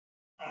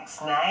Thanks,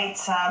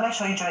 Nate. Make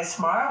sure you join us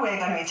tomorrow. We're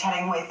going to be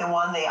chatting with the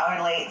one, the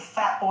only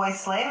Fatboy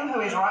Slim, who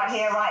is right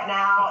here, right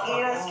now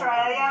in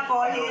Australia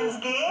for his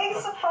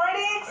gigs.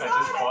 Pretty excited.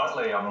 Just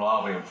quietly, I'm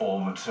reliably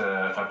informed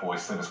Fatboy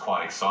Slim is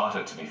quite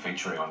excited to be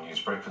featuring on News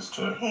Breakfast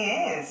too. He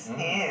is,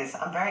 he is.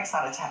 I'm very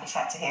excited to have a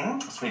chat to him.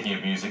 Speaking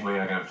of music, we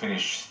are going to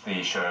finish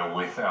the show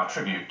with our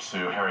tribute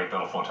to Harriet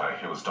Belafonte,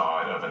 who has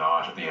died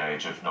overnight at the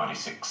age of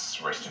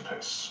 96. Rest in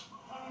peace.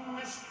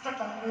 Mr.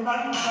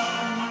 Diamond,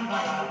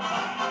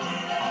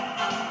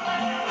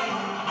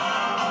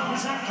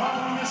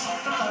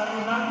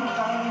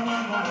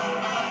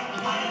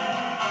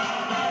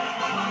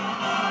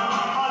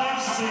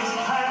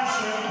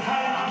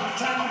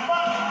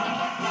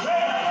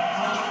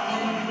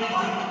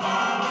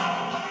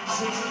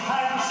 Six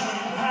hands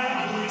in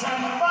hand,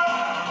 10 bucks.